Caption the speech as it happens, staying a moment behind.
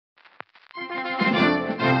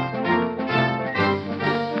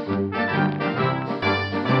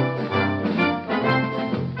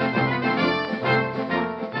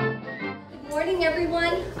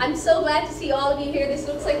I'm so glad to see all of you here. This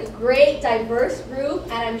looks like a great, diverse group,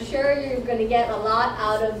 and I'm sure you're going to get a lot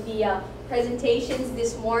out of the presentations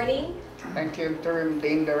this morning. Thank you, Interim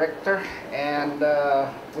Dean Director. And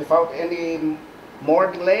without any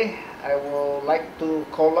more delay, I would like to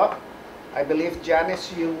call up, I believe,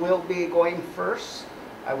 Janice, you will be going first.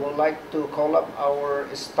 I would like to call up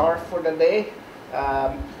our star for the day,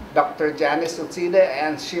 Dr. Janice Uchida,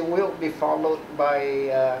 and she will be followed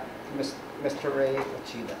by Mr. Ray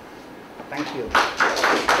Uchida. Thank you.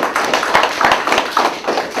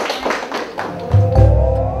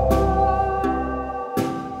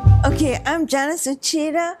 Okay, I'm Janice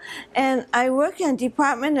Uchida, and I work in the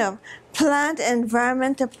Department of Plant and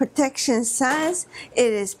Environmental Protection Science.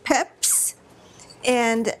 It is PEPS,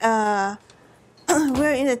 and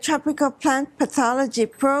we're in the Tropical Plant Pathology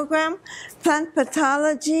program. Plant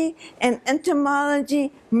pathology and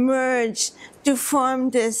entomology merged to form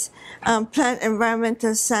this Plant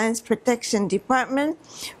Environmental Science Protection Department.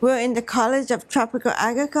 We're in the College of Tropical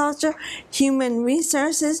Agriculture, Human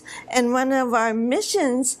Resources, and one of our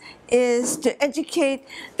missions is to educate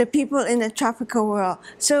the people in the tropical world.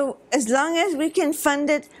 So as long as we can fund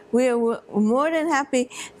it, we're more than happy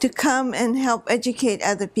to come and help educate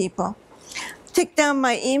other people. Take down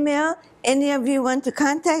my email. Any of you want to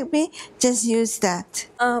contact me, just use that.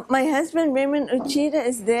 My husband, Raymond Uchida,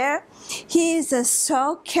 is there. He is a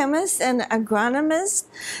soil chemist and agronomist,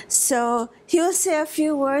 so he will say a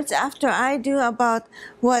few words after I do about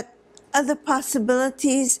what other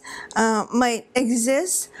possibilities might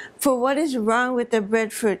exist for what is wrong with the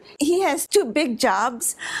breadfruit. He has two big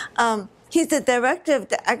jobs. He's the director of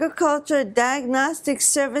the Agricultural Diagnostic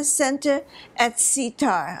Service Center at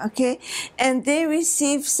CTAR, okay? And they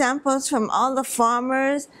receive samples from all the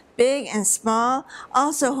farmers, big and small,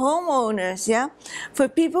 also homeowners, yeah? For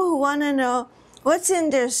people who want to know what's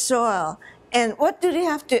in their soil and what do they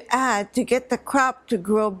have to add to get the crop to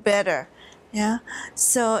grow better. Yeah,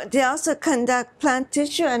 so they also conduct plant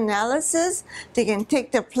tissue analysis. They can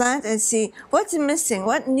take the plant and see what's missing,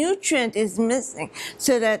 what nutrient is missing,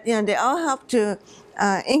 so that they all help to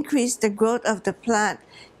increase the growth of the plant.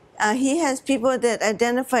 He has people that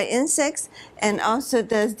identify insects and also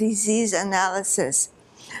does disease analysis.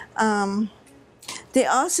 They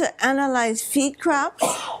also analyze feed crops,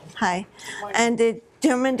 and they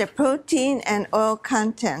determine the protein and oil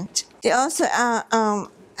content. They also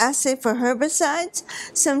assay for herbicides.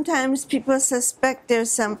 Sometimes people suspect there's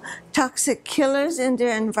some toxic killers in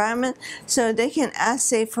their environment, so they can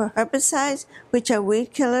assay for herbicides, which are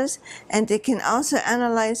weed killers, and they can also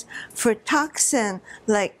analyze for toxin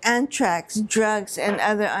like anthrax, drugs, and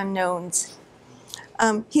other unknowns.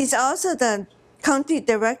 He's also the county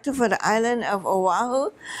director for the island of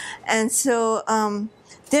Oahu, and so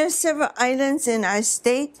there are several islands in our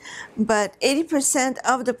state, but 80%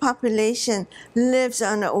 of the population lives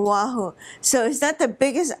on Oahu. So it's not the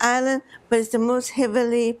biggest island, but it's the most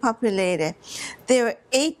heavily populated. There are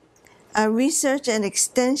 8 research and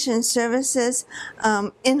extension services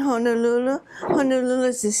in Honolulu. Honolulu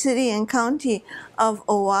is the city and county of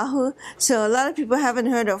Oahu. So a lot of people haven't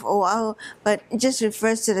heard of Oahu, but it just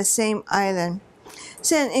refers to the same island.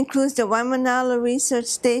 So it includes the Waimanalo Research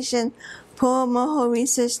Station, Po'omoho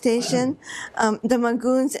Research Station, the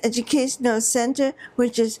Magoons Educational Center,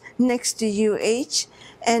 which is next to UH,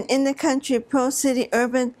 and in the country, Pro City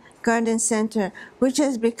Urban Garden Center, which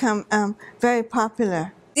has become very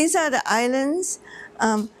popular. These are the islands.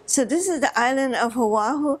 So this is the island of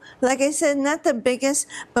Oahu. Like I said, not the biggest,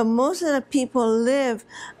 but most of the people live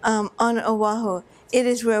on Oahu. It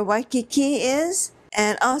is where Waikiki is,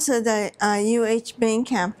 and also the UH main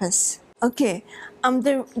campus. Okay.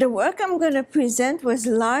 The work I'm going to present was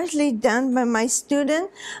largely done by my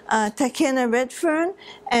student, Takena Redfern,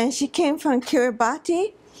 and she came from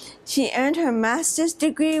Kiribati. She earned her master's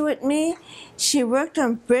degree with me. She worked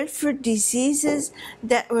on breadfruit diseases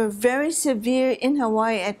that were very severe in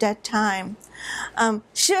Hawaii at that time.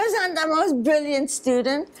 She was not the most brilliant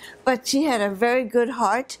student, but she had a very good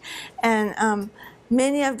heart, and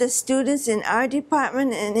many of the students in our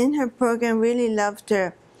department and in her program really loved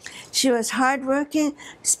her. She was hardworking,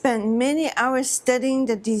 spent many hours studying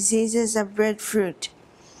the diseases of breadfruit.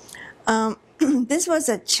 This was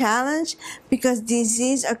a challenge because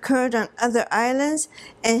disease occurred on other islands,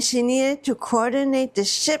 and she needed to coordinate the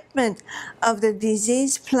shipment of the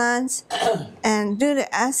diseased plants and do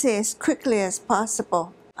the assay as quickly as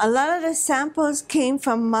possible. A lot of the samples came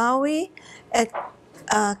from Maui at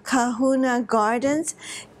Kahuna Gardens.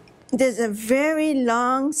 There's a very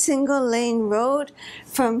long single-lane road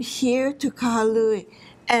from here to Kahalui,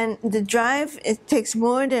 and the drive, it takes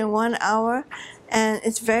more than 1 hour, and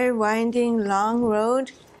it's very winding, long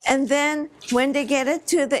road. And then when they get it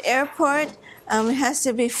to the airport, it has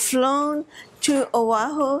to be flown to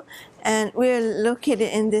Oahu, and we're located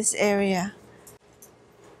in this area.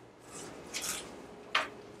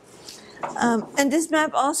 And this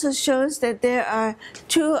map also shows that there are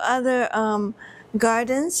 2 other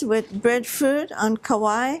gardens with breadfruit on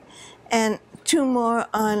Kauai and 2 more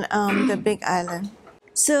on the Big Island.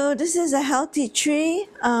 So this is a healthy tree.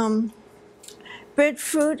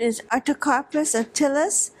 Breadfruit is Artocarpus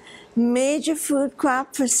attilis, major food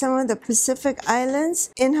crop for some of the Pacific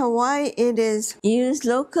Islands. In Hawaii, it is used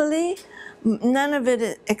locally. None of it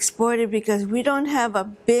is exported because we don't have a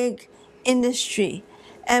big industry.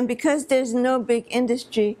 And because there's no big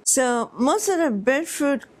industry, so most of the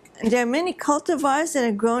breadfruit, there are many cultivars that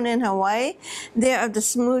are grown in Hawaii. They are of the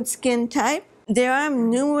smooth skin type. There are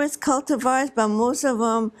numerous cultivars, but most of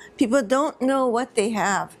them, people don't know what they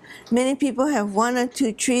have. Many people have 1 or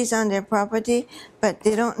 2 trees on their property, but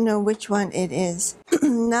they don't know which one it is.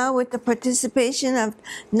 Now with the participation of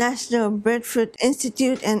National Breadfruit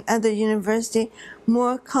Institute and other universities,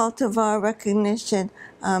 more cultivar recognition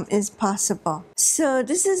is possible. So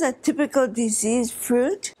this is a typical disease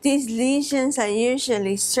fruit. These lesions are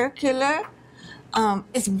usually circular.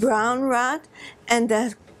 It's brown rot, and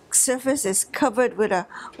the surface is covered with a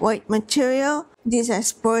white material. These are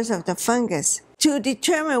spores of the fungus. To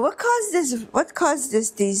determine what caused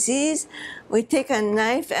this disease, we take a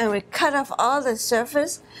knife and we cut off all the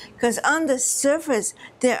surface, because on the surface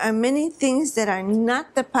there are many things that are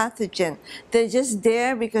not the pathogen. They're just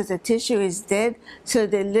there because the tissue is dead, so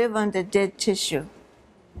they live on the dead tissue.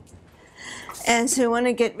 And so we want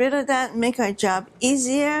to get rid of that, make our job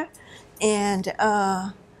easier, and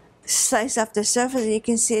slice off the surface. You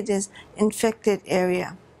can see this infected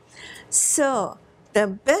area. So the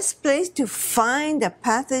best place to find the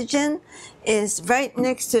pathogen is right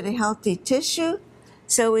next to the healthy tissue.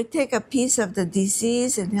 So we take a piece of the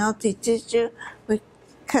disease and healthy tissue, we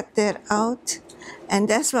cut that out, and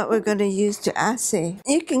that's what we're going to use to assay.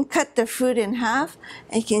 You can cut the fruit in half,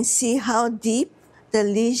 and you can see how deep the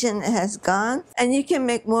lesion has gone, and you can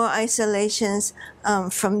make more isolations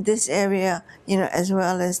from this area, as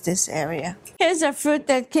well as this area. Here's a fruit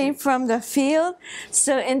that came from the field.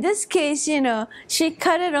 So in this case, she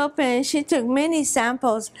cut it open and she took many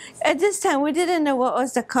samples. At this time, we didn't know what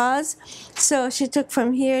was the cause, so she took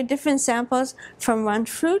from here different samples from one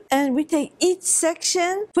fruit, and we take each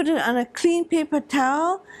section, put it on a clean paper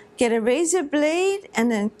towel, get a razor blade, and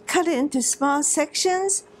then cut it into small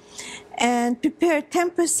sections, and prepare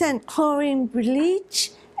 10% chlorine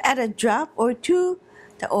bleach, add a drop or 2,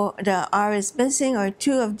 the R is missing, or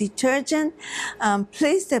 2 of detergent.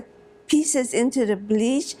 Place the pieces into the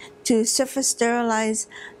bleach to surface sterilize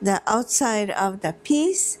the outside of the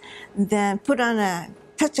piece. Then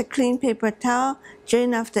touch a clean paper towel,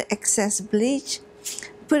 drain off the excess bleach.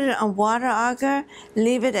 Put it on water agar,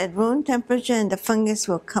 leave it at room temperature, and the fungus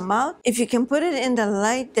will come out. If you can put it in the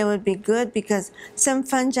light, that would be good, because some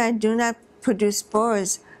fungi do not produce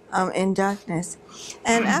spores in darkness.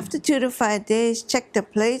 And after 2 to 5 days, check the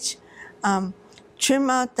plate,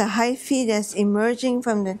 trim out the hyphae that's emerging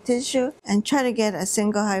from the tissue, and try to get a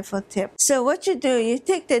single hyphal tip. So what you do, you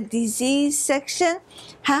take the disease section,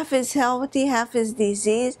 half is healthy, half is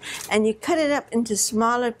disease, and you cut it up into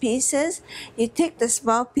smaller pieces. You take the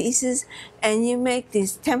small pieces and you make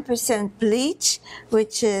these 10% bleach,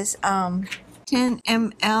 which is 10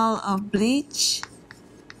 ml of bleach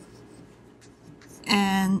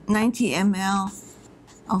and 90 ml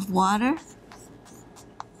of water,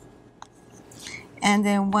 and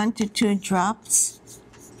then 1 to 2 drops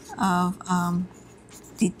of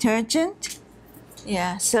detergent.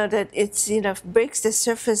 Yeah, so that it's breaks the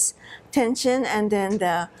surface tension, and then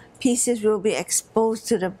the pieces will be exposed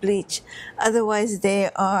to the bleach. Otherwise,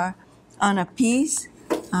 they are on a piece.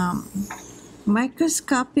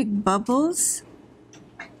 Microscopic bubbles,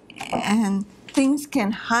 and things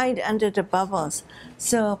can hide under the bubbles.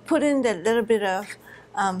 So put in a little bit of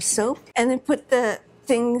soap, and then put the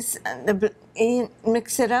things,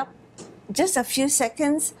 mix it up just a few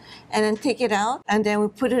seconds, and then take it out, and then we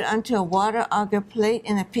put it onto a water agar plate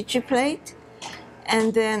in a pitcher plate,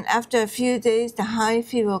 and then after a few days the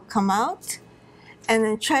hyphae will come out, and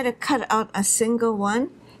then try to cut out a single one.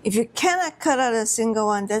 If you cannot cut out a single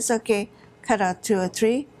one, that's okay, cut out 2 or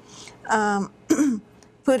 3.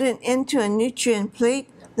 Put it into a nutrient plate,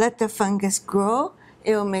 let the fungus grow,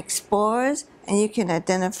 it will make spores, and you can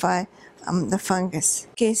identify the fungus.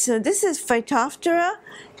 Okay, so this is Phytophthora.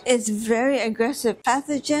 It's very aggressive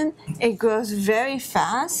pathogen. It grows very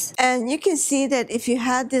fast. And you can see that if you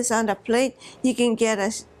had this on a plate, you can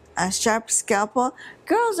get a sharp scalpel.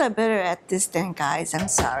 Girls are better at this than guys, I'm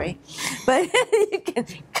sorry. But you can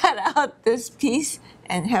cut out this piece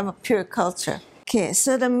and have a pure culture. Okay,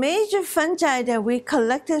 so the major fungi that we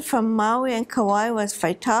collected from Maui and Kauai was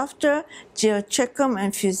Phytophthora, Geotrichum,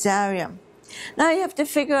 and Fusarium. Now you have to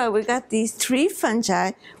figure out, we got these 3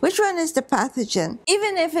 fungi, which one is the pathogen?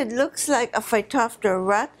 Even if it looks like a Phytophthora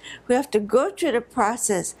rot, we have to go through the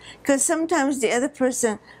process, because sometimes the other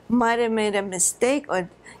person might have made a mistake or,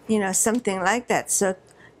 something like that. So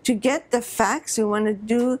to get the facts, we want to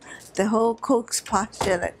do the whole Koch's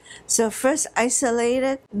postulate. So first isolate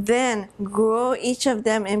it, then grow each of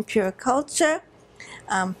them in pure culture,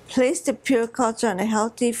 place the pure culture on a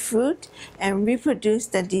healthy fruit, and reproduce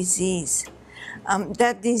the disease.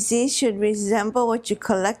 That disease should resemble what you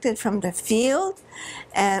collected from the field.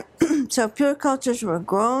 And so pure cultures were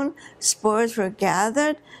grown, spores were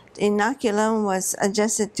gathered, the inoculum was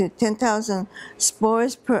adjusted to 10,000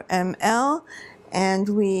 spores per ml, and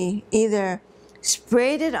we either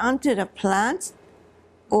sprayed it onto the plants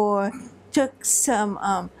or took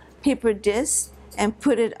some paper disc and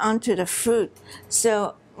put it onto the fruit.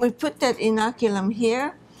 So we put that inoculum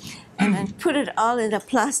here and then put it all in a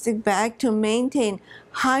plastic bag to maintain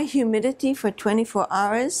high humidity for 24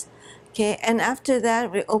 hours. Okay, and after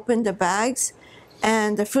that we opened the bags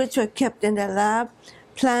and the fruits were kept in the lab.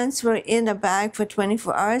 Plants were in the bag for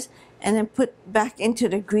 24 hours and then put back into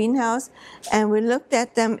the greenhouse, and we looked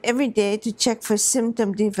at them every day to check for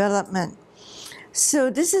symptom development. So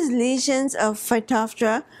this is lesions of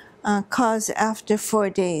Phytophthora caused after 4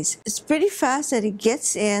 days. It's pretty fast that it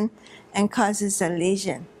gets in and causes a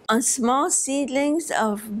lesion. On small seedlings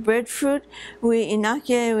of breadfruit, we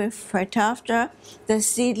inoculated with Phytophthora. The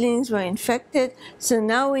seedlings were infected, so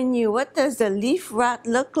now we knew what does the leaf rot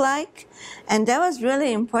look like. And that was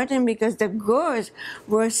really important because the growers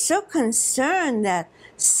were so concerned that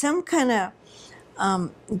some kind of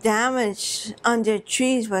damage on their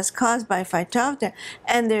trees was caused by Phytophthora,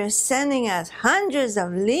 and they're sending us hundreds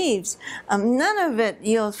of leaves. None of it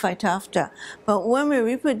yields Phytophthora. But when we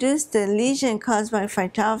reproduce the lesion caused by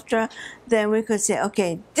Phytophthora, then we could say,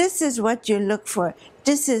 okay, this is what you look for.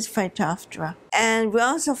 This is Phytophthora. And we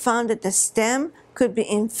also found that the stem could be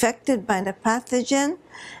infected by the pathogen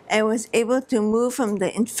and was able to move from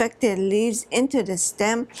the infected leaves into the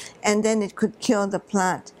stem, and then it could kill the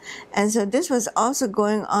plant. And so this was also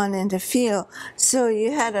going on in the field. So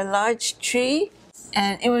you had a large tree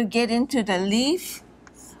and it would get into the leaf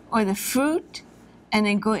or the fruit and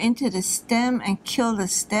then go into the stem and kill the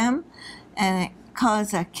stem, and it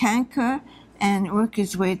cause a canker and work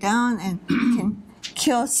its way down and can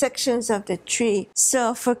kill sections of the tree.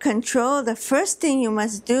 So for control, the first thing you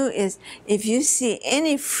must do is, if you see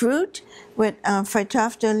any fruit with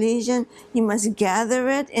Phytophthora lesion, you must gather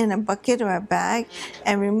it in a bucket or a bag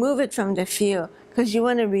and remove it from the field, because you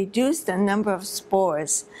want to reduce the number of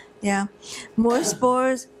spores. Yeah, more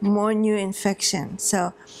spores, more new infection.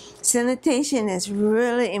 So sanitation is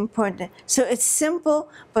really important. So it's simple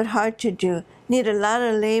but hard to do. Need a lot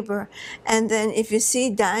of labor. And then if you see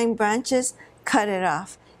dying branches, cut it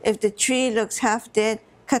off. If the tree looks half dead,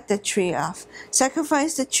 cut the tree off.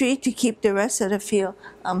 Sacrifice the tree to keep the rest of the field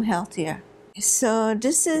healthier. So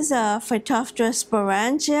this is Phytophthora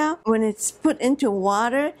sporangia. When it's put into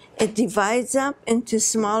water, it divides up into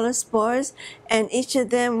smaller spores, and each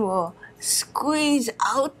of them will squeeze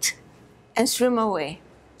out and swim away.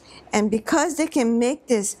 And because they can make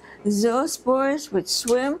this zoospores which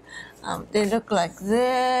swim, they look like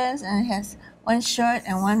this, and it has one short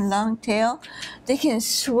and one long tail. They can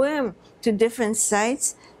swim to different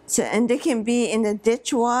sites, and they can be in the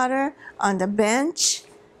ditch water, on the bench,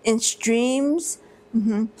 in streams.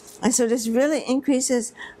 And so this really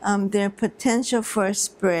increases their potential for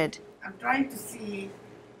spread. I'm trying to see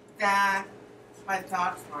that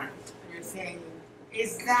Phytophthora. You're saying,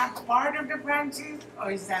 is that part of the branches,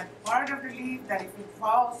 or is that part of the leaf that if it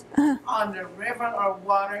falls on the river or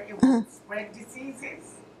water, it will spread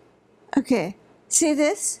diseases? Okay, see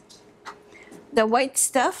this? The white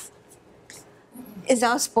stuff is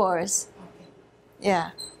all spores.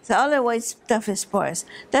 Yeah, so all the white stuff is spores.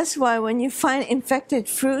 That's why when you find infected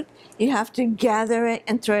fruit, you have to gather it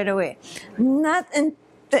and throw it away. Not in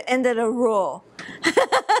the end of the row.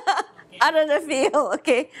 Out of the field,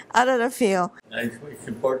 okay? Out of the field. It's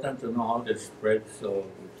important to know how to spread so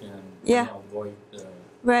we can avoid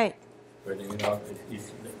right. spreading it out.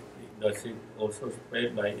 Does it also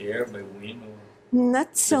spread by air, by wind? Or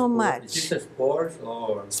not so much. Is it the spores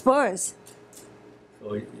or? Spores.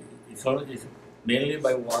 So it's mainly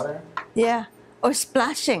by water? Yeah, or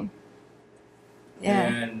splashing. Yeah.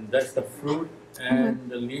 And does the fruit And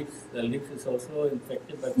the leaves is also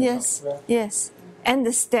infected by Yes, Phytophthora. yes. And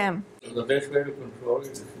the stem. So the best way to control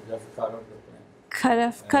it is to just cut off the plant.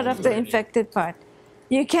 Cut off the burn it. infected part.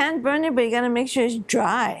 You can burn it, but you gotta make sure it's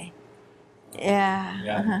dry. Yeah.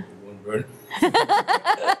 Yeah, it won't burn.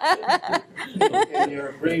 In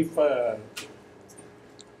your brief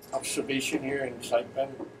observation here in Saipan,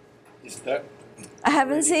 is that I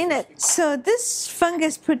haven't seen it. So this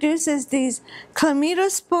fungus produces these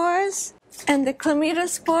chlamydospores, and the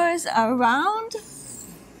chlamydospores are round,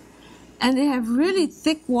 and they have really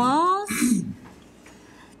thick walls,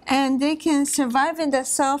 and they can survive in the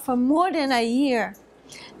soil for more than a year.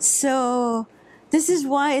 So this is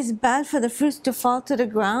why it's bad for the fruits to fall to the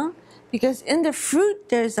ground, because in the fruit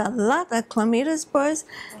there's a lot of chlamydospores,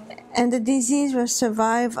 and the disease will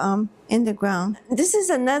survive in the ground. This is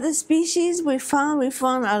another species we found. We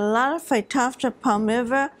found a lot of Phytophthora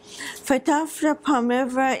palmivora. Phytophthora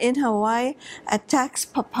palmivora in Hawaii attacks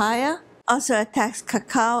papaya, also attacks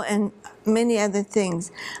cacao and many other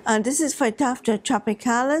things. This is Phytophthora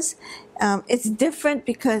tropicalis. It's different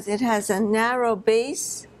because it has a narrow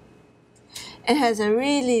base. It has a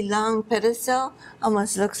really long pedicel,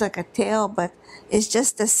 almost looks like a tail, but it's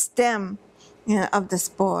just the stem, of the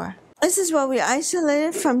spore. This is what we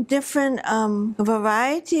isolated from different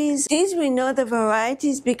varieties. These we know the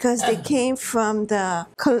varieties because they came from the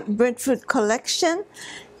breadfruit collection,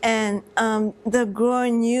 and the grower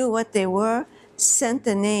knew what they were, sent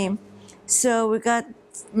the name. So we got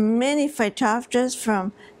many Phytophthora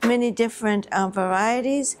from many different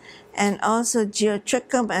varieties, and also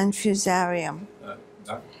Geotrichum and Fusarium.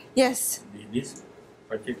 Yes. This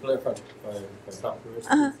particular Phytophthora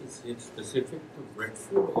is it specific to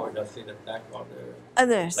breadfruit, or does it attack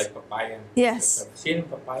Others? like papaya? Yes. I've seen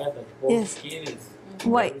papaya that whole Yes. skin is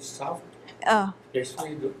White. very soft, Oh.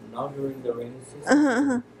 especially now during the rainy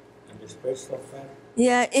season, and the spread so fast.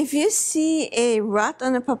 Yeah, if you see a rot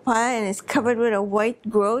on a papaya and it's covered with a white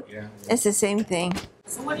growth, Yeah. it's the same thing.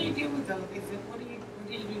 So what do you do with those? What do you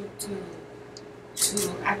do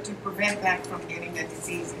to actually prevent that from getting the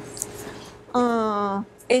diseases?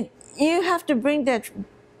 You have to bring that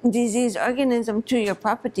disease organism to your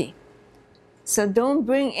property. So don't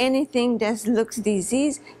bring anything that looks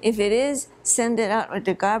diseased. If it is, send it out with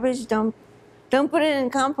the garbage. Don't put it in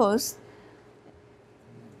compost,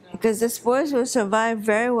 because the spores will survive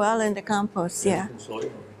very well in the compost. Yeah.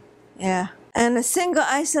 Yeah. And a single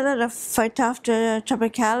isolate of Phytophthora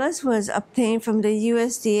tropicalis was obtained from the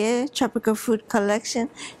USDA Tropical Fruit Collection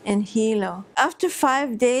in Hilo. After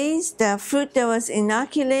 5 days, the fruit that was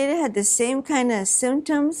inoculated had the same kind of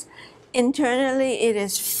symptoms. Internally, it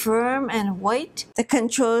is firm and white. The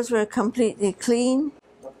controls were completely clean.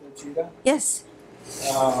 Dr. Uchida, Yes.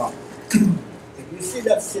 if you see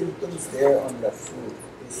that symptoms there on the fruit,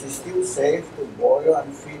 is it still safe to boil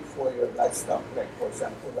and feed for your livestock, like for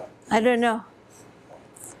example? I don't know.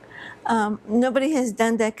 Nobody has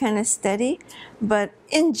done that kind of study, but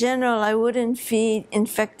in general, I wouldn't feed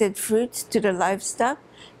infected fruits to the livestock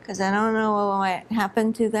because I don't know what might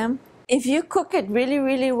happen to them. If you cook it really,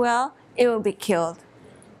 really well, it will be killed.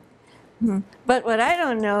 But what I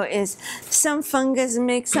don't know is some fungus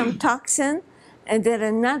make some toxin that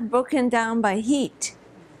are not broken down by heat.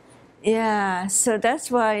 Yeah, so that's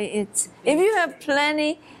why it's, if you have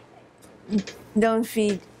plenty, don't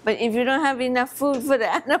feed. But if you don't have enough food for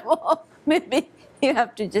the animal, maybe you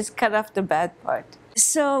have to just cut off the bad part.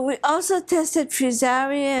 So we also tested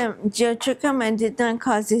Fusarium, Geotrichum, and did not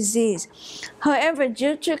cause disease. However,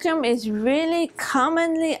 Geotrichum is really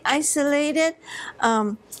commonly isolated.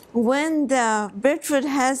 When the breadfruit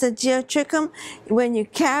has a Geotrichum, when you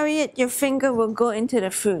carry it, your finger will go into the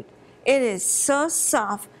fruit. It is so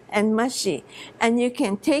soft and mushy, and you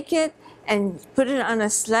can take it and put it on a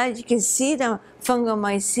slide. You can see the fungal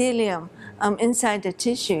mycelium inside the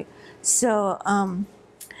tissue. So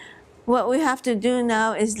what we have to do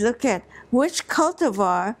now is look at which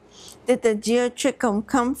cultivar did the Geotrichum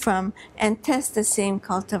come from and test the same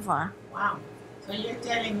cultivar. Wow. So you're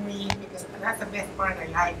telling me, because that's the best part I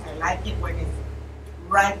like it when it's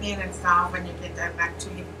ripening and soft and you can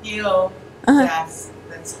actually peel the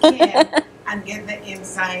skin and get the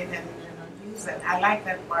inside and use it. I like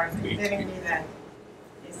that part. You're telling me that,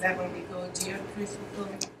 is that what we call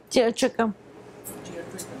Geotrichum? Geotrichum.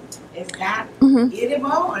 Is that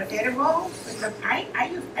edible or edible? Because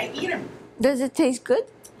I eat them. Does it taste good?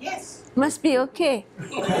 Yes. Must be okay.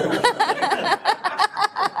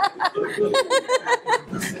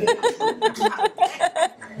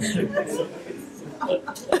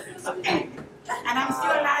 Okay. And I'm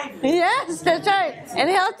still alive. Yes, that's right. And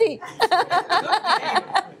healthy.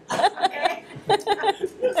 Okay.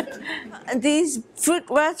 these fruit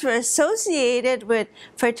rots were associated with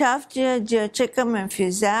Phytophthora, geotrichum, and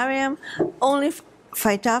Fusarium. Only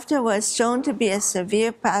Phytophthora was shown to be a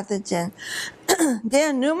severe pathogen. There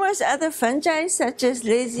are numerous other fungi such as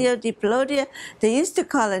Lasiodiplodia. They used to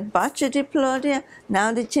call it Botryodiplodia.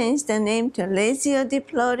 Now they changed the name to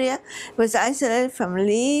Lasiodiplodia. It was isolated from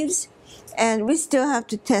leaves, and we still have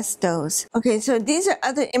to test those. Okay, so these are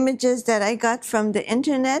other images that I got from the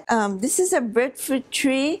internet. This is a breadfruit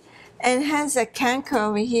tree, and it has a canker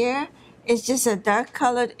over here. It's just a dark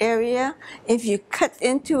colored area. If you cut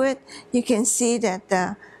into it, you can see that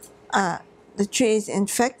the tree is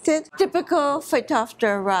infected. Typical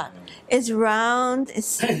Phytophthora rot. It's round,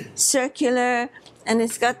 it's circular, and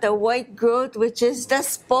it's got the white growth, which is the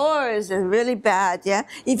spores. It's really bad, yeah?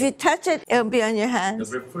 If you touch it, it'll be on your The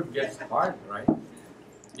hands. breadfruit gets hard, right?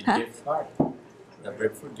 It Huh? gets hard. The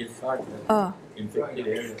breadfruit gets hard. The Oh. infected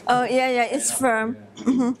area. Oh, yeah, it's firm.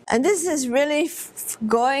 Yeah. And this is really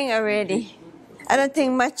going already. I don't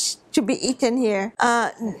think much to be eaten here.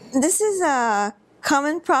 This is a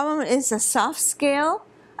common problem, is a soft scale.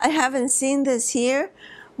 I haven't seen this here.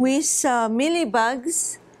 We saw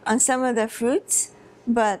mealybugs on some of the fruits,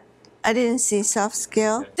 but I didn't see soft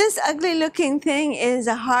scale. This ugly looking thing is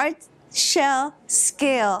a hard shell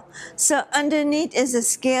scale. So underneath is a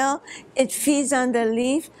scale. It feeds on the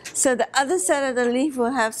leaf. So the other side of the leaf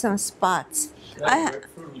will have some spots. That's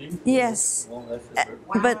breadfruit leaf? Yes. Oh, that's a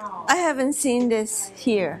breadfruit. But Wow. I haven't seen this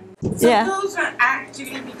here. So Yeah. those are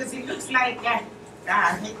actually, because it looks like, I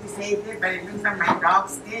hate to say this, but it looks like my dog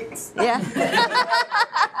sticks. Yeah.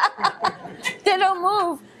 They don't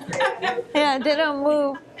move. Yeah, they don't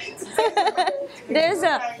move.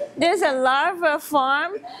 there's a larva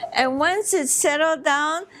form, and once it's settled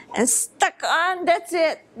down and stuck on, that's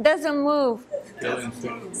it. Doesn't move. Still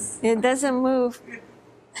infected. It doesn't move.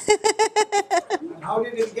 How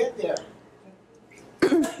did it get there?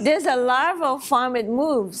 There's a larval form. It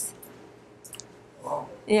moves.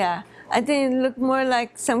 Yeah, I think it looked more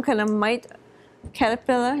like some kind of mite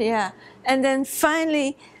caterpillar. Yeah, and then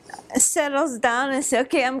finally settles down and says,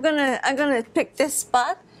 "Okay, I'm gonna pick this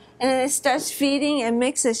spot," and then it starts feeding and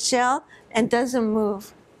makes a shell and doesn't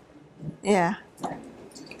move. Yeah,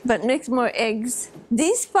 but makes more eggs.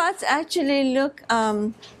 These spots actually look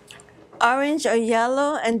orange or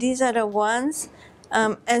yellow, and these are the ones.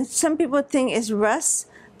 And some people think it's rust,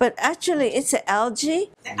 but actually it's an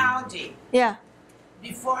algae. The algae, Yeah.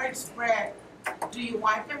 before it spread, do you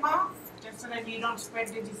wipe them off just so that you don't spread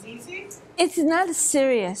the diseases? It's not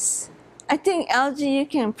serious. I think algae, you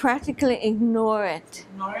can practically ignore it.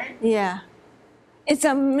 Ignore it? Yeah. It's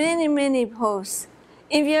a many hosts.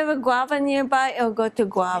 If you have a guava nearby, it'll go to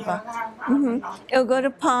guava. It'll go to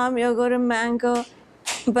palm, it'll go to mango.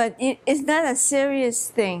 But it's not a serious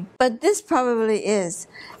thing. But this probably is.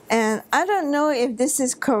 And I don't know if this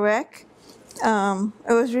is correct.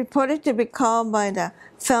 It was reported to be called by the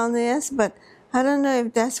Felnius, but I don't know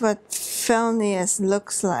if that's what Felnius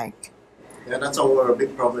looks like. Yeah, that's our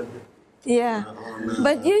big problem. Yeah.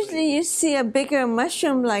 But usually you see a bigger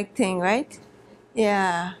mushroom-like thing, right?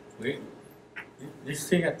 Yeah. This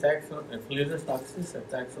thing attacks, Philodendron toxis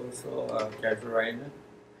attacks also casuarina,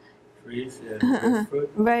 trees, and fruit.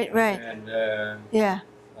 Right. And Yeah.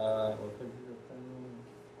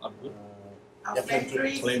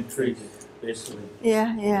 flame trees, basically.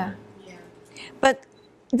 Yeah. Yeah. But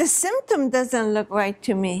the symptom doesn't look right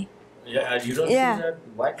to me. Yeah, you don't Yeah. see that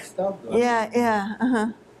white stuff? though? Yeah. Uh-huh.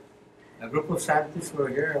 A group of scientists were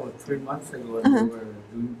here about 3 months ago, and they were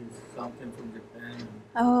doing this something from Japan.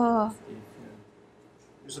 And Oh.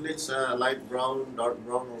 Usually it's light brown, dark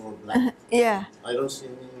brown, or black. Yeah. I don't see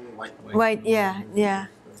any white. White, yeah.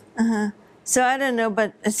 Uh-huh. So I don't know,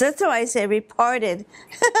 but that's why I say reported.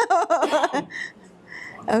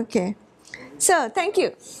 Okay. So thank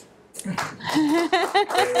you.